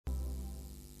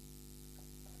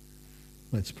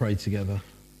Let's pray together.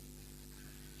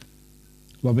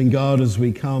 Loving God, as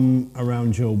we come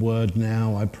around your word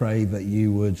now, I pray that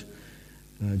you would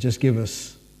just give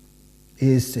us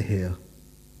ears to hear,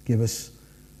 give us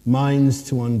minds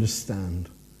to understand,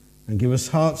 and give us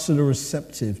hearts that are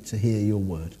receptive to hear your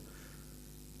word.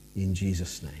 In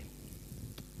Jesus' name,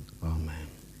 amen.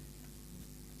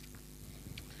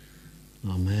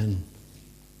 Amen.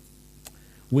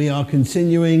 We are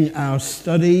continuing our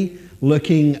study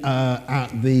looking at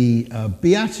the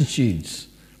Beatitudes,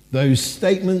 those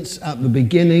statements at the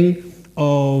beginning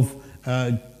of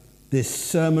this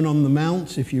Sermon on the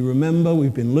Mount. If you remember,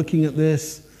 we've been looking at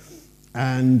this,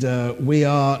 and we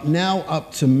are now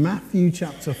up to Matthew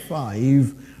chapter 5,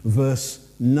 verse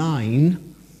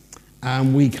 9,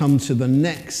 and we come to the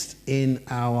next in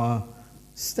our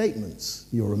statements.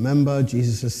 You'll remember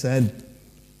Jesus has said,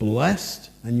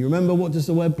 blessed, and you remember, what does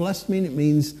the word blessed mean? It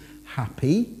means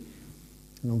happy.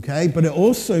 Okay, but it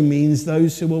also means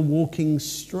those who are walking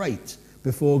straight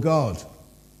before God.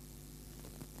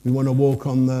 We want to walk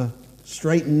on the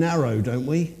straight and narrow, don't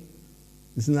we?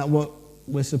 Isn't that what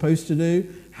we're supposed to do?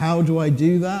 How do I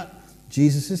do that?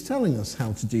 Jesus is telling us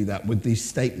how to do that with these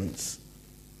statements.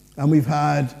 And we've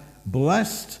had,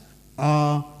 blessed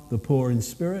are the poor in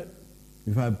spirit.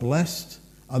 We've had, blessed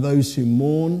are those who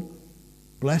mourn.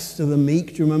 Blessed are the meek,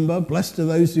 do you remember? Blessed are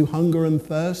those who hunger and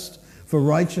thirst for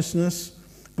righteousness.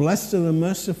 Blessed are the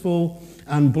merciful,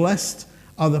 and blessed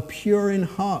are the pure in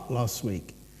heart last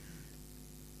week.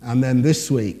 And then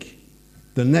this week,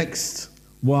 the next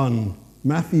one,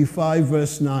 Matthew 5,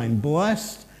 verse 9.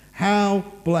 Blessed,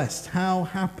 how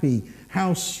happy,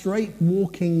 how straight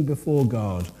walking before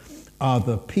God are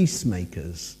the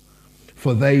peacemakers,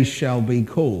 for they shall be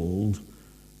called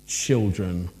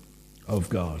children of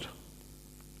God.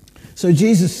 So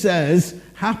Jesus says,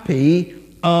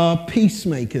 happy are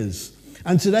peacemakers.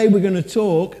 And today we're going to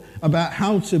talk about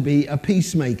how to be a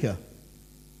peacemaker.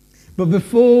 But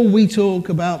before we talk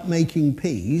about making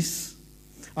peace,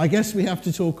 I guess we have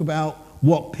to talk about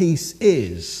what peace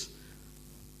is.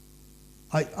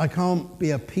 I can't be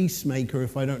a peacemaker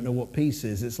if I don't know what peace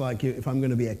is. It's like if I'm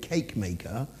going to be a cake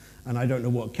maker and I don't know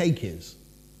what cake is.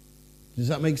 Does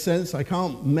that make sense? I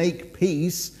can't make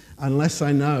peace unless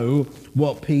I know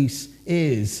what peace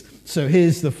is. So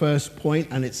here's the first point,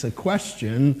 and it's a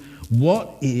question.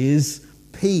 What is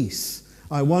peace?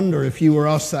 I wonder if you were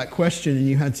asked that question and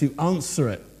you had to answer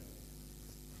it.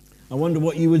 I wonder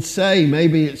what you would say.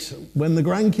 Maybe it's when the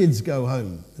grandkids go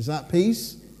home. Is that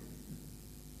peace?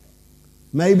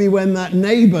 Maybe when that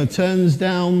neighbor turns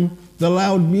down the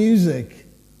loud music.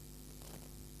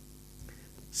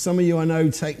 Some of you, I know,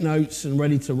 take notes and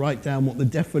ready to write down what the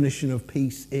definition of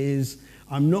peace is.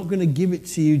 I'm not going to give it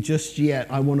to you just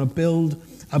yet. I want to build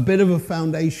a bit of a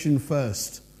foundation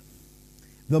first.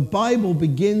 The Bible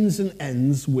begins and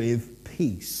ends with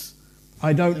peace.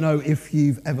 I don't know if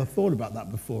you've ever thought about that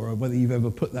before or whether you've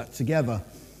ever put that together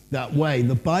that way.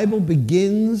 The Bible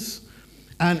begins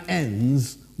and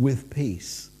ends with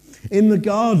peace. In the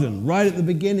garden, right at the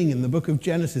beginning in the book of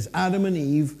Genesis, Adam and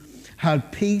Eve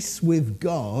had peace with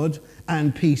God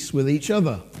and peace with each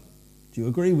other. Do you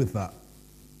agree with that?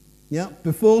 Yeah?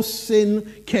 Before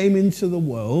sin came into the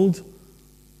world,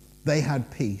 they had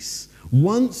peace.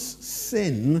 Once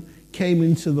sin came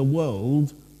into the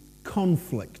world,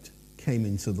 conflict came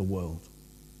into the world.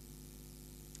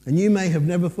 And you may have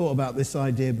never thought about this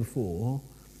idea before,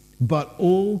 but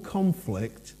all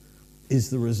conflict is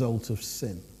the result of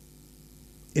sin.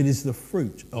 It is the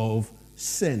fruit of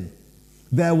sin.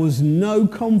 There was no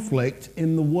conflict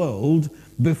in the world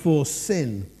before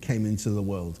sin came into the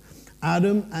world.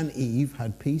 Adam and Eve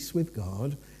had peace with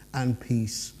God and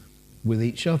peace with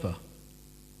each other.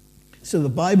 So the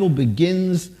Bible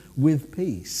begins with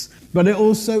peace, but it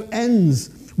also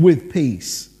ends with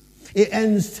peace. It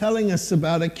ends telling us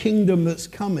about a kingdom that's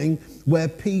coming where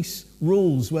peace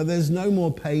rules, where there's no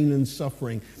more pain and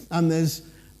suffering. And do you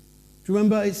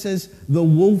remember it says, the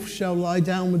wolf shall lie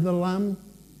down with the lamb?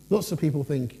 Lots of people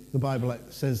think the Bible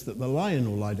says that the lion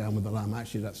will lie down with the lamb.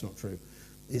 Actually, that's not true.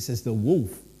 It says the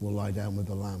wolf will lie down with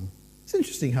the lamb. It's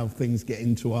interesting how things get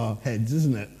into our heads,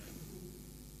 isn't it?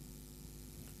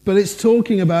 But it's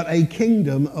talking about a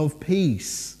kingdom of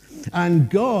peace. And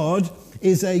God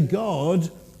is a God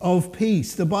of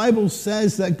peace. The Bible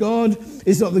says that God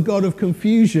is not the God of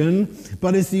confusion,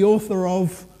 but is the author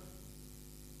of...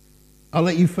 I'll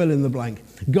let you fill in the blank.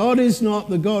 God is not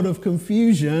the God of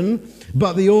confusion,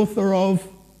 but the author of...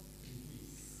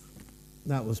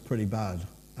 That was pretty bad.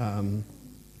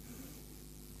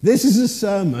 This is a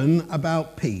sermon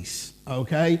about peace,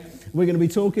 okay? We're going to be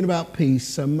talking about peace,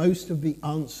 so most of the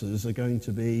answers are going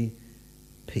to be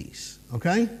peace.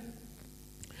 Okay?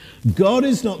 God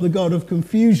is not the God of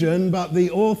confusion, but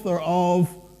the author of...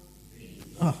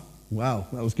 Oh, wow,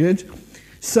 that was good.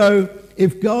 So,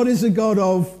 if God is a God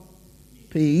of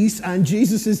peace, and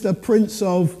Jesus is the Prince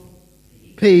of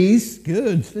Peace,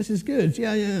 good, this is good,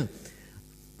 yeah.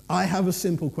 I have a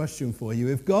simple question for you.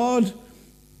 If God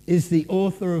is the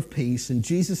author of peace, and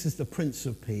Jesus is the Prince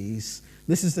of Peace,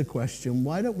 this is the question: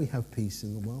 why don't we have peace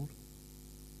in the world?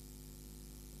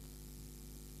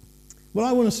 Well,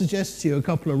 I want to suggest to you a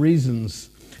couple of reasons.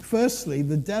 Firstly,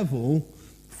 the devil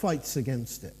fights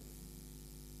against it.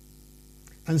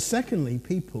 And secondly,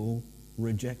 people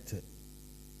reject it.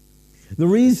 The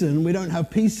reason we don't have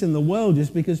peace in the world is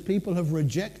because people have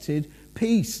rejected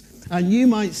peace. And you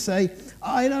might say,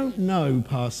 I don't know,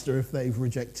 Pastor, if they've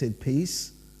rejected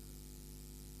peace.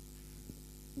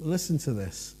 Listen to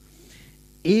this.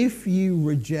 If you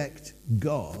reject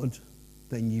God,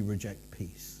 then you reject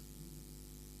peace.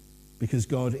 Because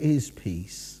God is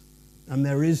peace, and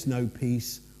there is no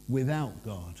peace without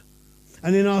God.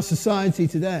 And in our society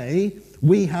today,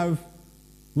 we have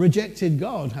rejected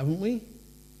God, haven't we?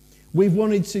 We've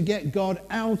wanted to get God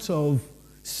out of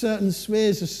certain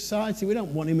spheres of society. We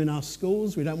don't want him in our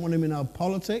schools. We don't want him in our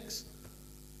politics.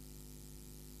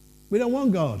 We don't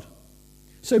want God.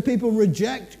 So people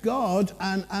reject God,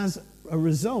 and as a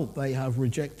result, they have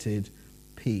rejected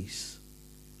peace.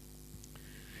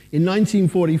 In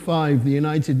 1945, the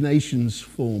United Nations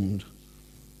formed,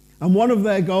 and one of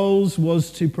their goals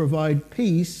was to provide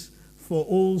peace for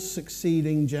all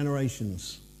succeeding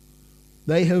generations.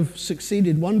 They have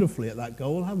succeeded wonderfully at that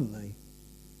goal, haven't they?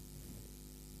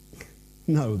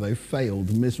 No, they've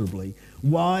failed miserably.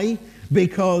 Why?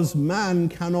 Because man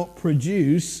cannot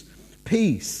produce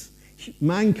peace.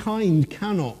 Mankind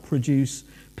cannot produce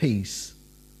peace,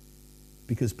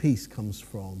 because peace comes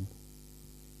from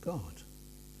God.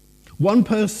 One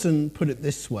person put it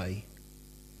this way: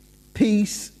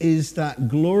 peace is that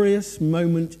glorious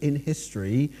moment in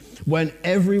history when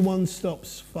everyone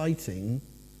stops fighting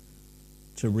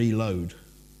to reload.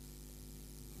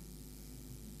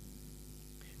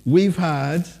 We've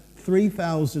had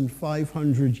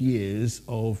 3,500 years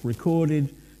of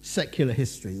recorded secular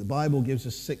history. The Bible gives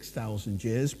us 6,000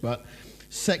 years, but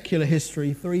secular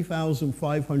history,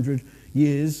 3,500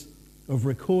 years of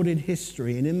recorded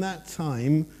history. And in that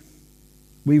time,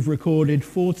 we've recorded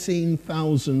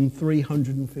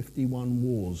 14,351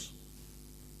 wars.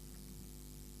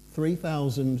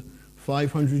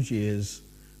 3,500 years,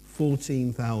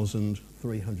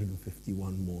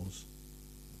 14,351 wars.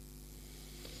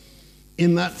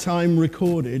 In that time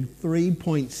recorded,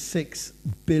 3.6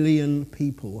 billion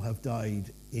people have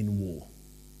died in war.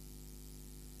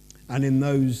 And in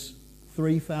those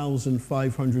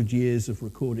 3,500 years of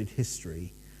recorded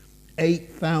history,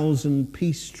 8,000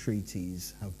 peace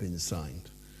treaties have been signed.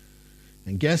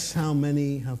 And guess how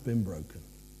many have been broken?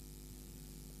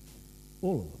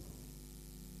 All of them.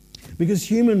 Because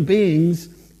human beings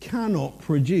cannot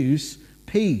produce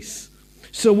peace.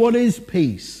 So what is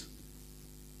peace?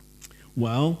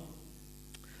 Well,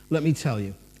 let me tell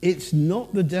you. It's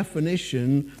not the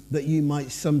definition that you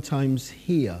might sometimes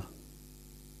hear.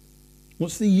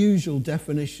 What's the usual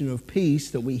definition of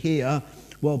peace that we hear?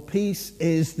 Well, peace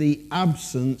is the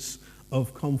absence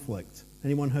of conflict.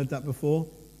 Anyone heard that before?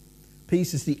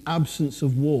 Peace is the absence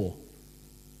of war.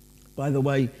 By the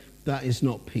way, that is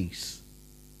not peace.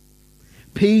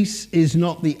 Peace is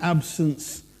not the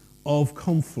absence of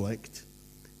conflict.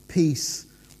 Peace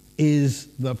is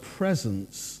the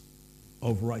presence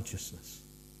of righteousness.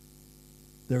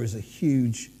 There is a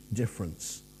huge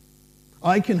difference.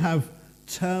 I can have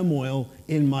turmoil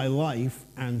in my life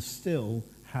and still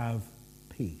have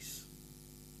peace.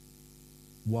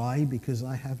 Why? Because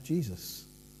I have Jesus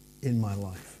in my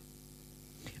life.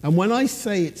 And when I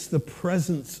say it's the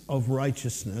presence of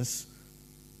righteousness,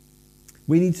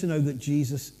 we need to know that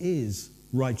Jesus is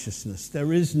righteousness.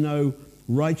 There is no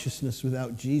righteousness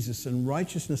without Jesus, and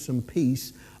righteousness and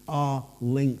peace are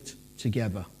linked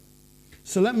together.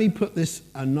 So let me put this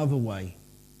another way.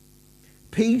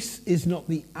 Peace is not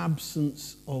the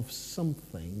absence of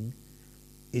something,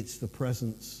 it's the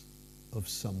presence of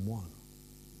someone.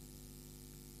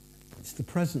 It's the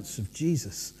presence of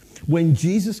Jesus. When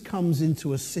Jesus comes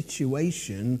into a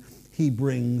situation, he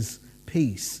brings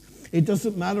peace. It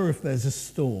doesn't matter if there's a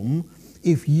storm.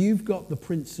 If you've got the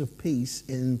Prince of Peace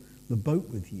in the boat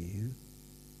with you,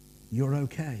 you're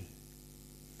okay.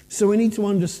 So we need to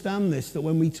understand this, that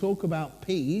when we talk about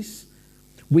peace,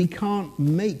 we can't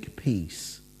make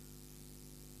peace.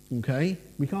 Okay?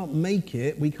 We can't make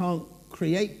it. We can't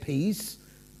create peace.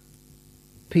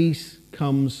 Peace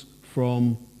comes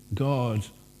from God.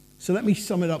 So let me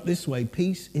sum it up this way.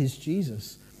 Peace is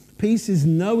Jesus. Peace is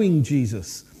knowing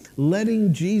Jesus,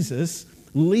 letting Jesus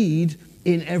lead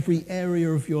in every area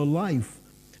of your life.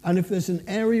 And if there's an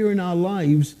area in our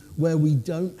lives where we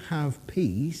don't have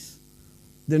peace,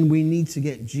 then we need to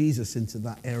get Jesus into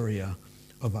that area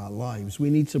of our lives. We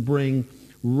need to bring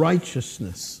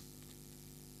righteousness,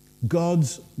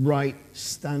 God's right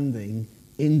standing,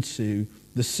 into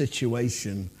the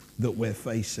situation that we're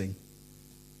facing.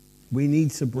 We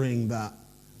need to bring that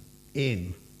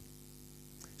in.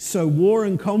 So war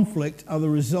and conflict are the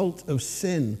result of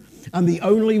sin. And the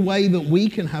only way that we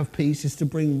can have peace is to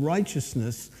bring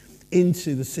righteousness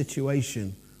into the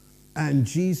situation. And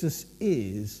Jesus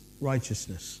is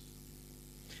righteousness.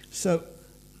 So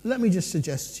let me just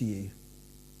suggest to you,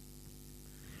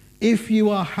 if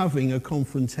you are having a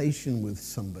confrontation with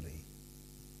somebody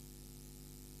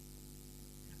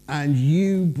and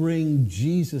you bring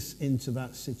Jesus into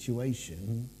that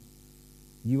situation,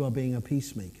 you are being a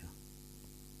peacemaker.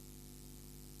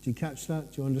 Do you catch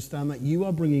that? Do you understand that? You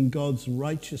are bringing God's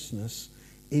righteousness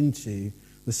into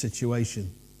the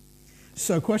situation.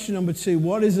 So question number 2,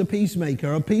 what is a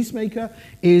peacemaker? A peacemaker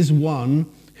is one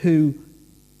who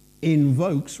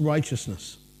invokes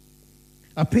righteousness.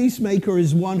 A peacemaker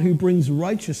is one who brings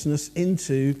righteousness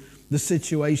into the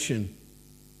situation.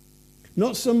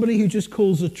 Not somebody who just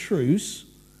calls a truce,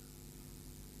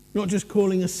 not just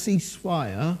calling a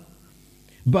ceasefire,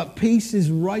 but peace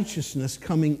is righteousness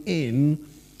coming in.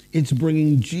 It's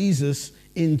bringing Jesus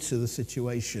into the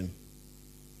situation.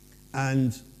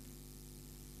 And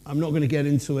I'm not going to get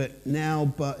into it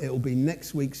now, but it will be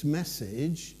next week's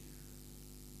message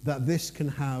that this can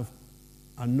have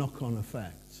a knock-on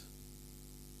effect.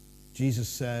 Jesus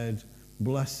said,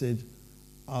 "Blessed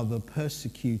are the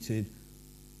persecuted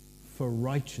for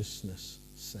righteousness'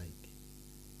 sake."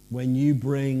 When you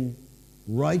bring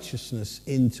righteousness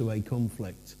into a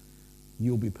conflict,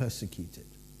 you'll be persecuted.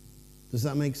 Does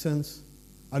that make sense?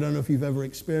 I don't know if you've ever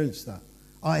experienced that.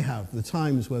 I have. The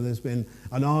times where there's been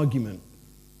an argument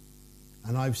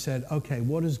and I've said, okay,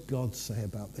 what does God say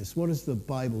about this? What does the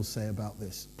Bible say about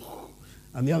this?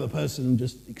 And the other person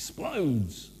just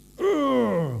explodes.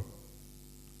 Ugh!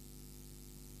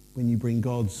 When you bring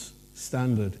God's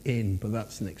standard in, but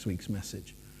that's next week's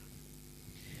message.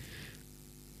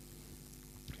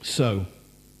 So,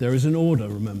 there is an order,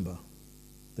 remember.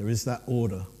 There is that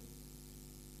order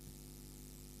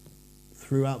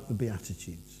throughout the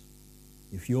Beatitudes.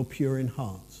 If you're pure in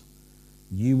heart,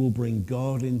 you will bring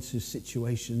God into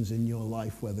situations in your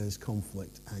life where there's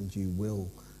conflict, and you will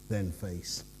then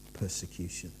face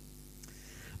persecution.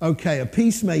 Okay, a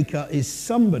peacemaker is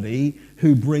somebody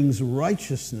who brings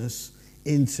righteousness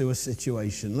into a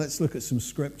situation. Let's look at some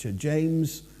scripture.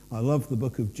 James, I love the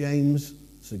book of James.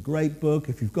 It's a great book.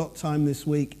 If you've got time this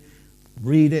week,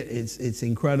 read it. It's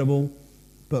incredible,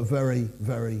 but very,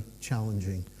 very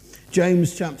challenging.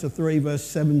 James chapter 3, verse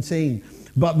 17.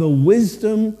 But the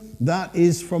wisdom that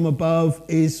is from above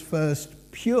is first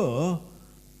pure,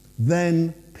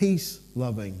 then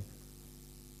peace-loving.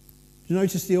 Do you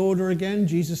notice the order again?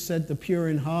 Jesus said the pure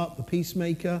in heart, the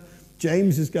peacemaker.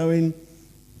 James is going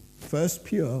first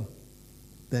pure,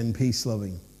 then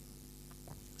peace-loving.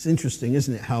 It's interesting,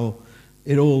 isn't it, how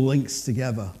it all links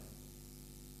together.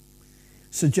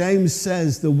 So James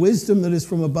says the wisdom that is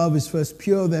from above is first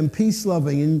pure, then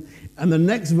peace-loving. And the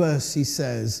next verse he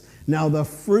says, now the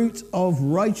fruit of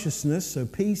righteousness, so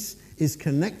peace is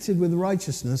connected with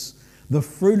righteousness, the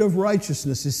fruit of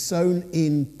righteousness is sown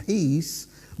in peace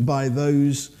by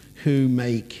those who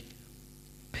make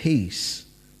peace.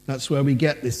 That's where we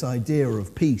get this idea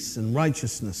of peace and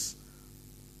righteousness.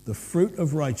 The fruit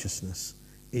of righteousness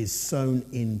is sown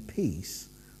in peace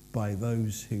by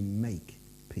those who make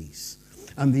peace.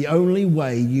 And the only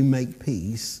way you make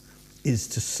peace is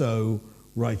to sow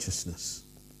righteousness.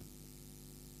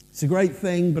 It's a great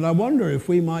thing, but I wonder if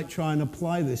we might try and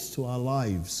apply this to our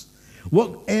lives.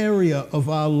 What area of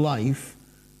our life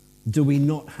do we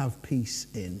not have peace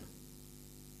in?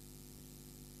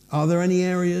 Are there any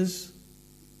areas?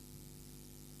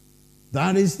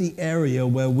 That is the area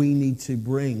where we need to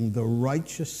bring the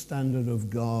righteous standard of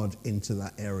God into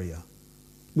that area.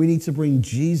 We need to bring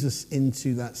Jesus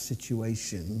into that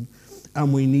situation,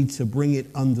 and we need to bring it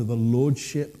under the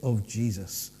lordship of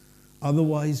Jesus.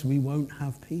 Otherwise, we won't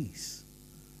have peace.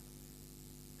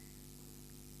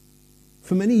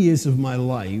 For many years of my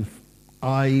life,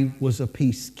 I was a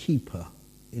peacekeeper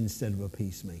instead of a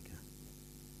peacemaker.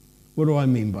 What do I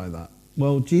mean by that?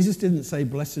 Well, Jesus didn't say,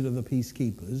 blessed are the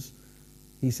peacekeepers.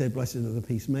 He said, blessed are the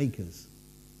peacemakers.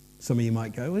 Some of you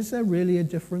might go, is there really a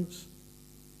difference?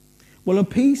 Well, a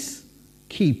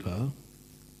peacekeeper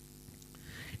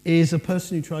is a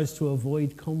person who tries to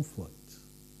avoid conflict.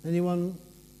 Anyone?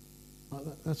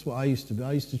 That's what I used to be.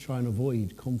 I used to try and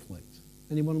avoid conflict.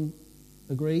 Anyone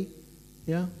agree?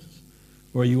 Yeah?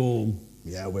 Or are you all,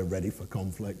 yeah, we're ready for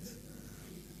conflict?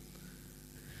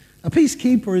 A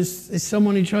peacekeeper is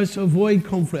someone who tries to avoid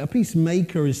conflict. A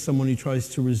peacemaker is someone who tries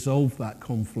to resolve that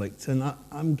conflict. And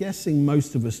I'm guessing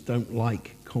most of us don't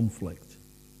like conflict.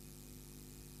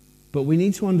 But we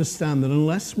need to understand that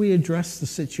unless we address the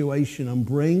situation and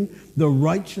bring the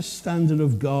righteous standard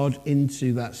of God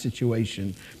into that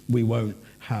situation, we won't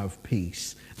have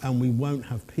peace. And we won't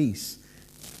have peace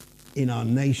in our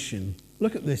nation.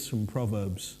 Look at this from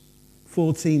Proverbs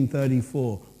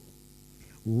 14:34.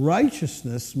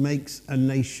 Righteousness makes a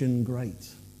nation great.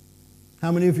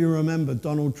 How many of you remember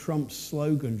Donald Trump's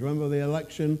slogan? Do you remember the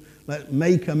election?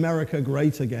 Make America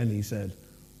great again, he said.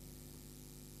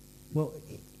 Well,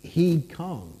 he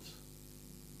can't.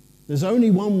 There's only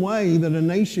one way that a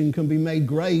nation can be made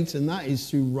great, and that is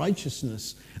through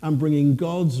righteousness and bringing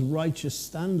God's righteous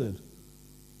standard.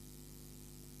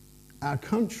 Our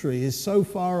country is so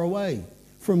far away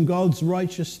from God's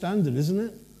righteous standard, isn't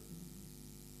it?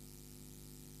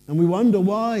 And we wonder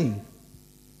why.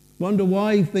 Wonder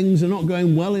why things are not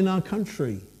going well in our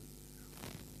country.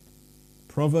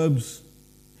 Proverbs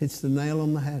hits the nail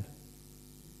on the head.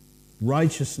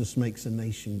 Righteousness makes a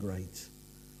nation great,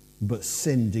 but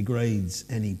sin degrades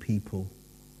any people.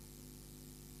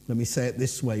 Let me say it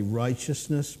this way.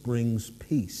 Righteousness brings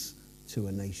peace to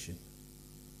a nation.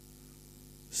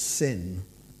 Sin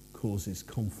causes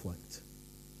conflict.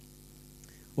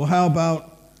 Well, how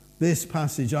about this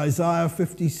passage, Isaiah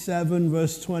 57,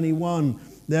 verse 21.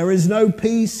 There is no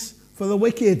peace for the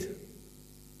wicked.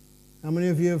 How many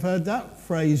of you have heard that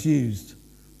phrase used?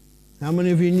 How many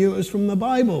of you knew it was from the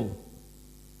Bible?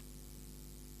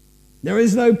 There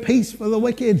is no peace for the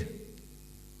wicked.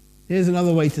 Here's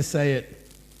another way to say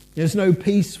it. There's no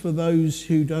peace for those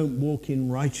who don't walk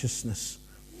in righteousness.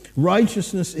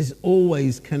 Righteousness is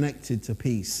always connected to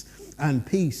peace, and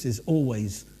peace is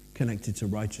always connected to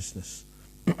righteousness.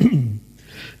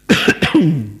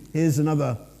 Here's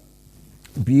another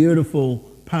beautiful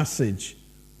passage.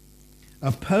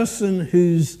 A person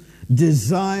whose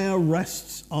desire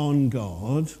rests on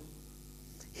God,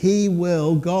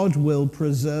 God will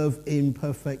preserve in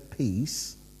perfect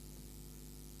peace.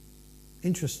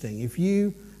 Interesting. If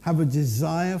you have a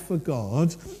desire for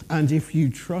God and if you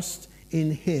trust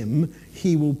in Him,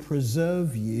 He will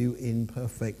preserve you in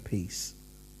perfect peace.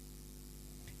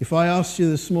 If I asked you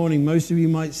this morning, most of you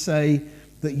might say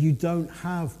that you don't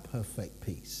have perfect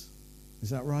peace. Is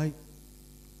that right?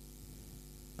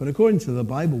 But according to the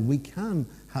Bible, we can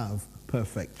have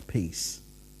perfect peace.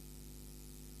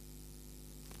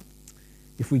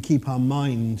 If we keep our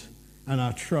mind and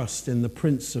our trust in the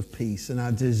Prince of Peace and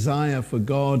our desire for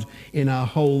God in our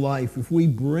whole life, if we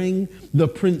bring the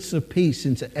Prince of Peace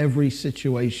into every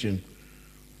situation,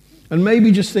 and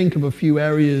maybe just think of a few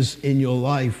areas in your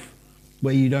life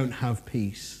where you don't have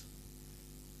peace.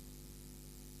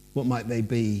 What might they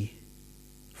be?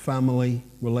 Family,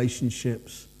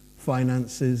 relationships,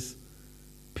 finances,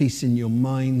 peace in your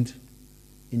mind,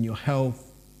 in your health.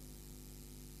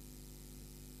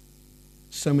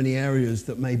 So many areas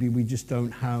that maybe we just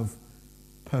don't have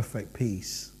perfect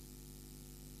peace.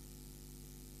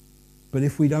 But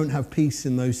if we don't have peace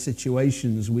in those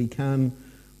situations, we can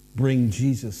bring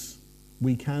Jesus.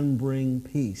 We can bring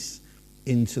peace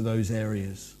into those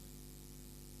areas.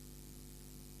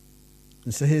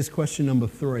 And so here's question number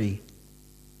 3.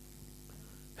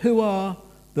 Who are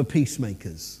the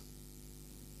peacemakers?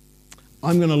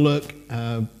 I'm going to look,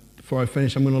 before I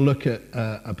finish, I'm going to look at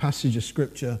a passage of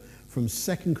scripture from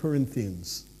 2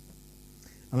 Corinthians.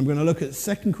 And I'm going to look at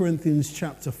 2 Corinthians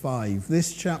chapter 5.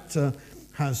 This chapter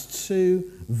has 2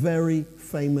 very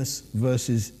famous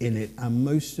verses in it, and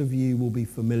most of you will be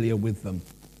familiar with them.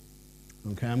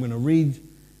 Okay, I'm going to read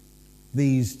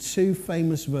these 2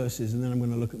 famous verses, and then I'm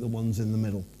going to look at the ones in the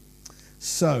middle.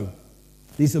 So,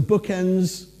 these are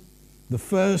bookends. The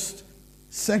first,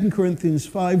 2 Corinthians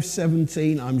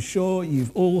 5:17. I'm sure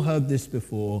you've all heard this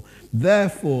before.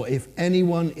 Therefore, if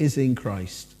anyone is in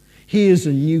Christ, he is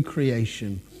a new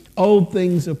creation. Old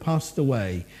things have passed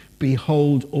away.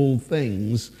 Behold, all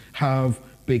things have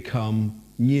become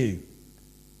new.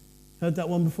 Heard that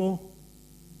one before?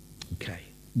 Okay,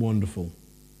 wonderful.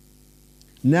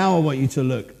 Now I want you to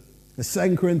look at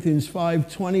 2 Corinthians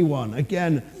 5:21.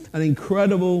 Again, an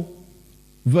incredible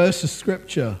verse of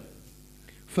scripture.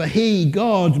 For he,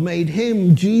 God, made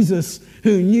him, Jesus,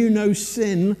 who knew no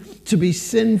sin, to be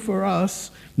sin for us,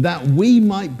 that we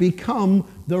might become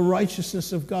the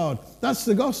righteousness of God. That's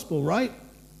the gospel, right?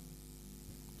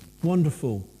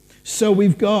 Wonderful. So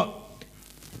we've got,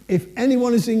 if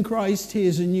anyone is in Christ, he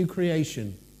is a new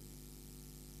creation.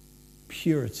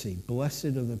 Purity. Blessed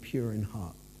are the pure in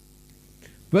heart.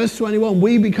 Verse 21,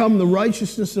 we become the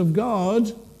righteousness of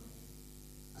God,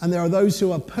 and there are those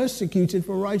who are persecuted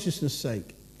for righteousness'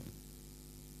 sake.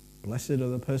 Blessed are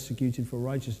the persecuted for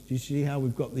righteousness. Do you see how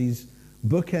we've got these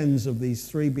bookends of these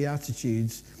three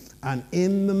Beatitudes? And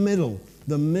in the middle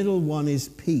one is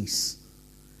peace.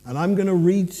 And I'm going to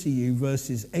read to you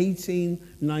verses 18,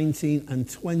 19, and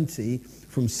 20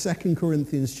 from 2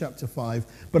 Corinthians chapter 5.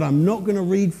 But I'm not going to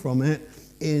read from it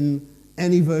in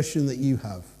any version that you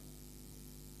have.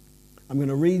 I'm going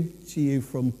to read to you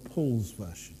from Paul's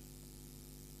version.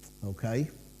 Okay?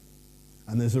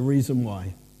 And there's a reason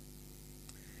why.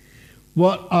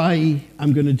 What I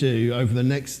am going to do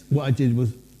what I did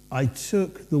was I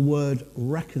took the word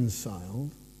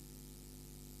reconciled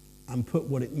and put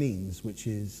what it means, which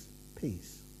is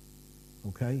peace.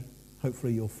 Okay?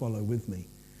 Hopefully you'll follow with me.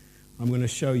 I'm going to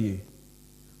show you.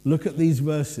 Look at these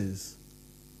verses.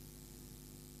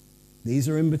 These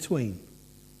are in between.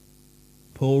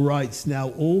 Paul writes, now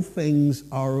all things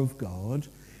are of God,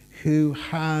 who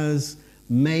has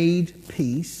made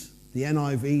peace. The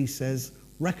NIV says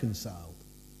reconciled.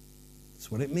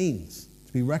 That's what it means.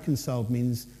 To be reconciled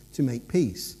means to make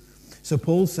peace. So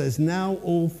Paul says, now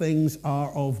all things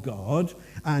are of God,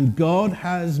 and God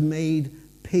has made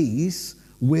peace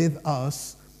with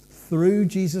us through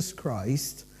Jesus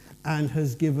Christ, and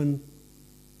has given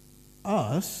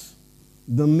us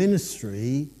the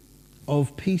ministry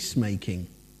of peacemaking.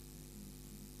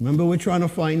 Remember, we're trying to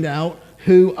find out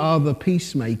who are the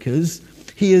peacemakers.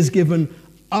 He has given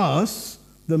us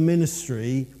the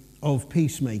ministry of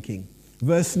peacemaking.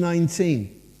 Verse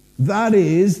 19. That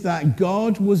is, that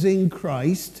God was in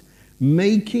Christ,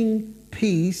 making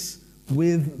peace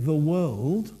with the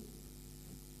world,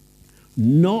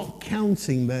 not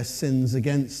counting their sins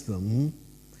against them,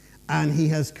 and he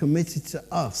has committed to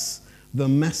us the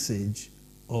message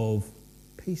of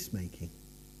peacemaking.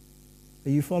 Are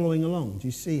you following along? Do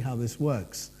you see how this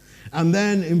works? And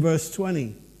then in verse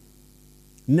 20,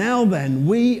 now then,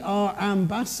 we are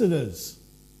ambassadors.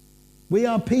 We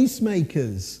are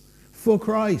peacemakers for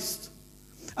Christ,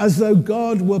 as though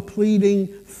God were pleading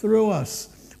through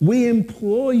us. We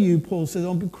implore you, Paul says,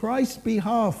 on Christ's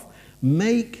behalf,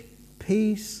 make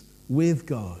peace with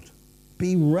God.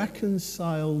 Be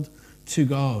reconciled to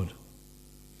God.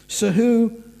 So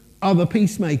who are the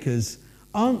peacemakers?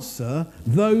 Answer,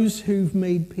 those who've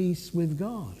made peace with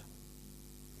God.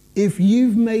 If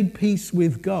you've made peace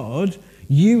with God,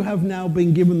 you have now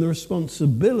been given the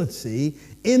responsibility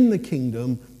in the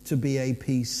kingdom to be a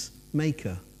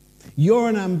peacemaker. You're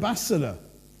an ambassador.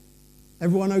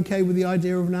 Everyone okay with the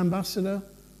idea of an ambassador?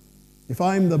 If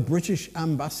I'm the British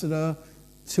ambassador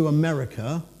to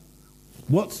America,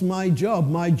 what's my job?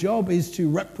 My job is to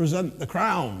represent the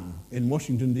crown in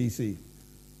Washington, D.C.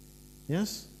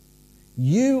 Yes?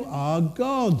 You are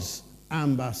God's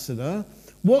ambassador.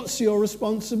 What's your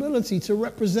responsibility? To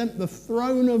represent the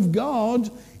throne of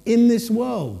God in this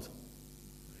world.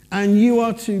 And you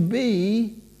are to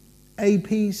be a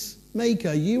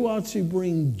peacemaker. You are to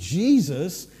bring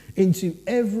Jesus into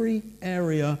every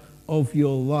area of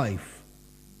your life.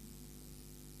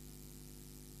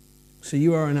 So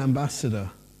you are an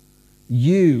ambassador.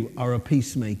 You are a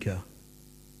peacemaker.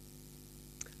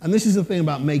 And this is the thing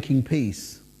about making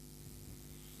peace.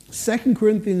 2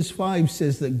 Corinthians 5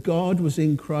 says that God was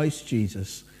in Christ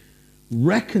Jesus,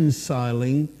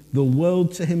 reconciling the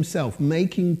world to himself,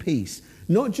 making peace.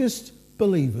 Not just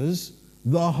believers,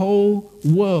 the whole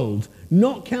world,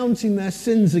 not counting their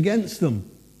sins against them.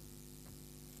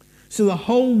 So the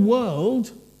whole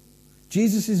world,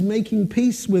 Jesus is making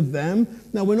peace with them.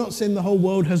 Now, we're not saying the whole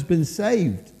world has been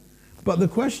saved, but the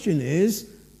question is,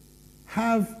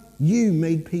 have you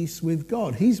made peace with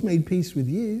God? He's made peace with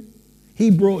you. He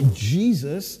brought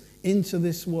Jesus into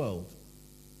this world.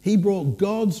 He brought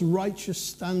God's righteous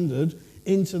standard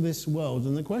into this world.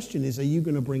 And the question is, are you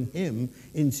going to bring him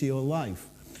into your life?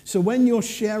 So when you're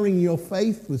sharing your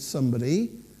faith with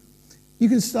somebody, you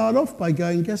can start off by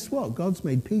going, guess what? God's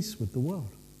made peace with the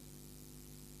world.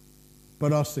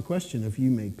 But ask the question, have you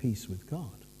made peace with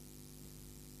God?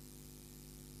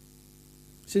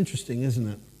 It's interesting, isn't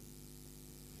it?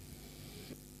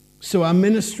 So our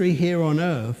ministry here on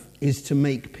earth is to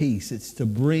make peace. It's to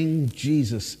bring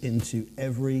Jesus into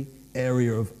every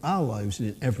area of our lives and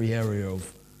in every area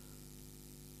of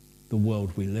the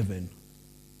world we live in.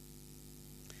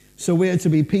 So we are to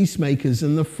be peacemakers,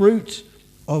 and the fruit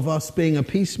of us being a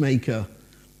peacemaker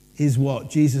is what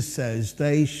Jesus says,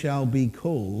 they shall be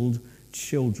called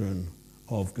children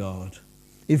of God.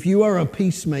 If you are a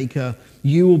peacemaker,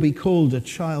 you will be called a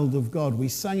child of God. We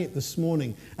sang it this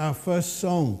morning, our first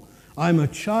song. I'm a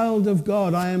child of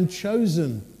God. I am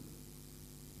chosen.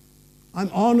 I'm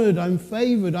honored. I'm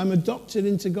favored. I'm adopted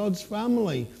into God's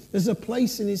family. There's a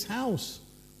place in his house.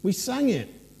 We sang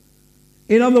it.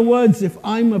 In other words, if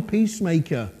I'm a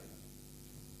peacemaker,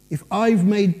 if I've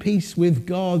made peace with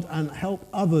God and help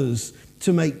others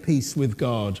to make peace with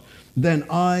God, then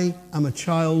I am a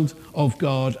child of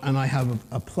God and I have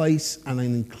a place and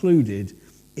I'm included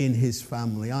in his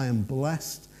family. I am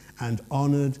blessed and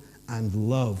honored and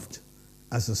loved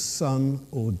as a son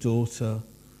or daughter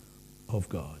of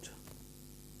God.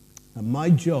 And my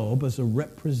job as a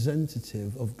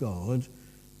representative of God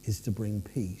is to bring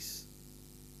peace.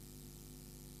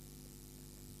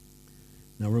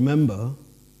 Now remember,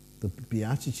 the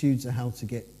Beatitudes are how to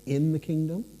get in the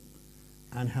kingdom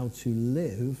and how to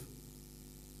live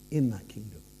in that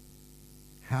kingdom.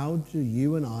 How do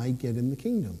you and I get in the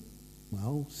kingdom?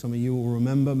 Well, some of you will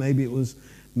remember maybe it was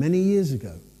many years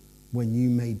ago when you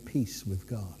made peace with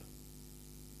God.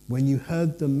 When you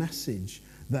heard the message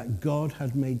that God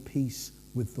had made peace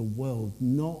with the world,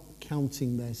 not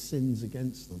counting their sins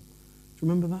against them. Do you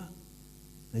remember that?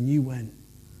 And you went,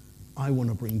 I want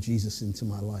to bring Jesus into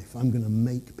my life. I'm going to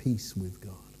make peace with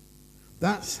God.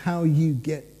 That's how you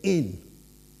get in.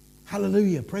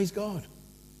 Hallelujah. Praise God.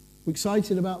 We're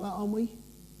excited about that, aren't we?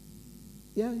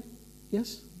 Yeah?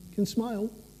 Yes? Can smile.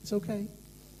 It's okay.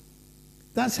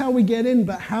 That's how we get in,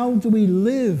 but how do we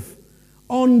live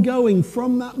ongoing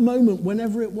from that moment,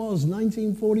 whenever it was,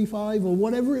 1945 or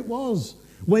whatever it was,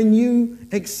 when you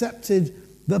accepted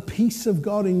the peace of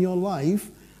God in your life?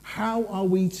 How are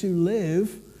we to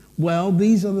live? Well,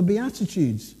 these are the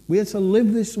Beatitudes. We are to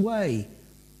live this way.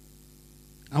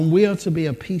 And we are to be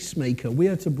a peacemaker. We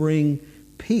are to bring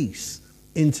peace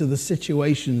into the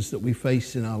situations that we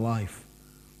face in our life.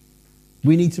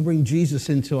 We need to bring Jesus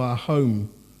into our home.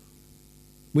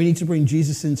 We need to bring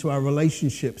Jesus into our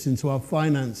relationships, into our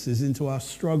finances, into our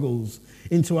struggles,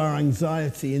 into our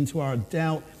anxiety, into our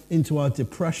doubt, into our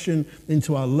depression,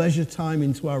 into our leisure time,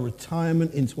 into our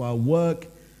retirement, into our work.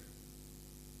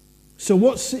 So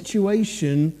what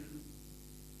situation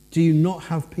do you not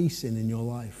have peace in your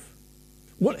life?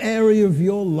 What area of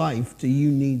your life do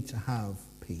you need to have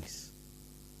peace?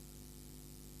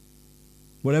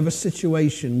 Whatever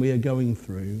situation we are going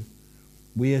through,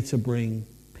 we are to bring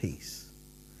peace.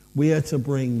 We are to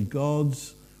bring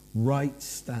God's right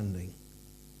standing,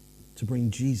 to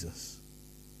bring Jesus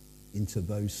into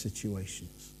those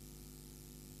situations,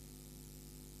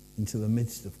 into the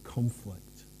midst of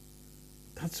conflict.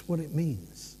 That's what it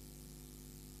means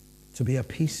to be a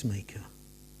peacemaker.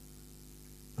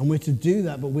 And we're to do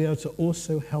that, but we are to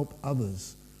also help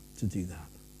others to do that.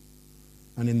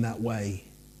 And in that way,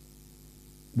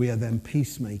 we are then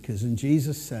peacemakers. And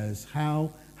Jesus says,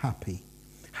 how happy,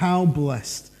 how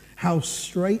blessed, how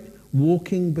straight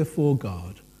walking before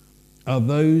God are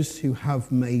those who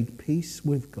have made peace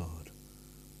with God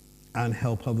and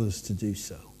help others to do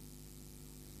so.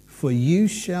 For you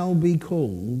shall be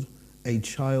called a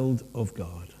child of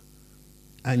God,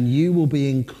 and you will be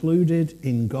included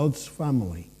in God's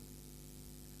family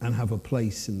and have a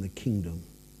place in the kingdom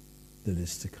that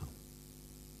is to come.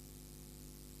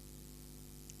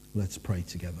 Let's pray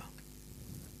together.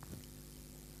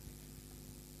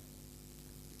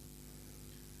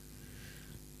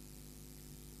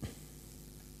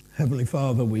 Heavenly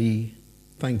Father, we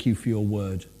thank you for your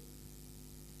word.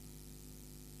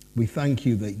 We thank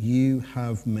you that you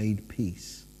have made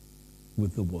peace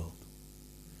with the world.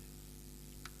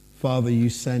 Father, you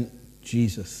sent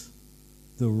Jesus,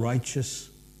 the righteous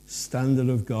standard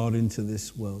of God, into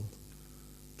this world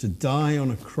to die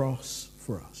on a cross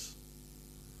for us,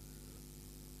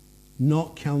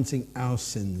 not counting our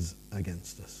sins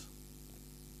against us.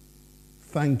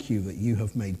 Thank you that you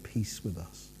have made peace with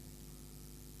us.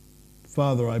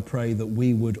 Father, I pray that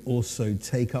we would also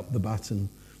take up the baton,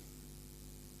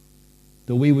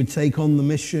 that we would take on the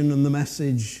mission and the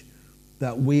message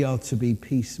that we are to be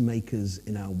peacemakers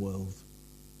in our world,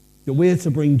 that we are to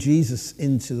bring Jesus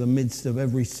into the midst of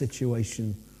every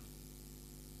situation.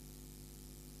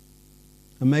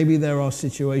 And maybe there are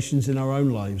situations in our own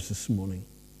lives this morning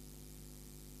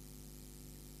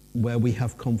where we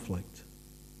have conflict.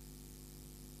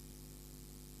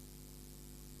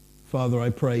 Father, I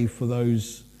pray for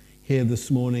those here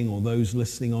this morning or those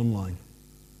listening online.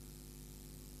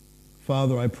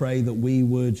 Father, I pray that we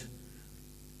would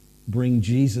bring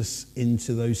Jesus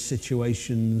into those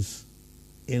situations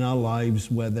in our lives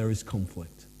where there is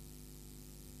conflict.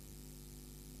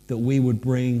 That we would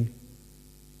bring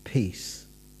peace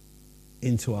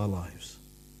into our lives.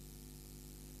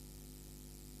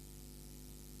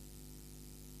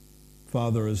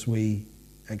 Father, as we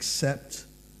accept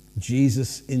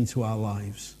Jesus into our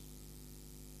lives,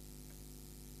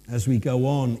 as we go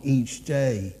on each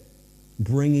day,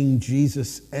 bringing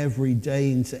Jesus every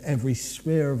day into every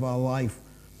sphere of our life,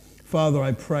 Father,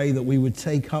 I pray that we would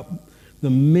take up the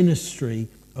ministry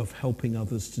of helping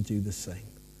others to do the same.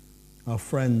 Our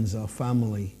friends, our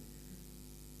family,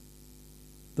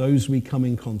 those we come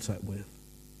in contact with.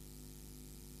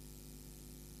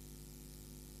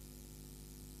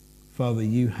 Father,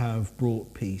 you have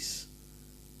brought peace.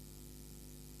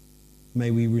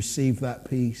 May we receive that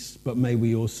peace, but may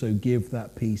we also give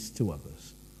that peace to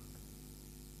others,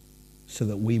 so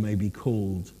that we may be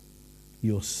called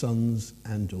your sons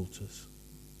and daughters,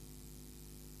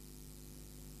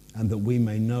 and that we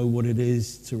may know what it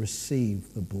is to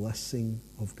receive the blessing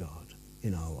of God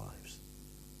in our lives.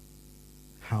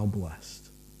 How blessed.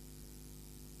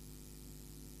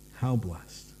 How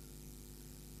blessed.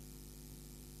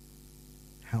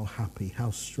 How happy,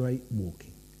 how straight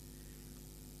walking.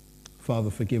 Father,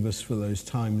 forgive us for those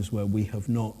times where we have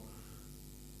not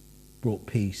brought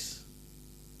peace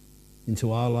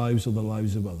into our lives or the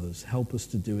lives of others. Help us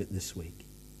to do it this week.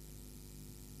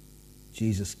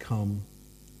 Jesus, come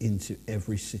into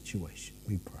every situation,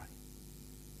 we pray.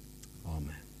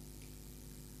 Amen.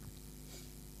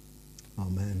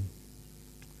 Amen.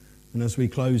 And as we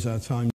close our time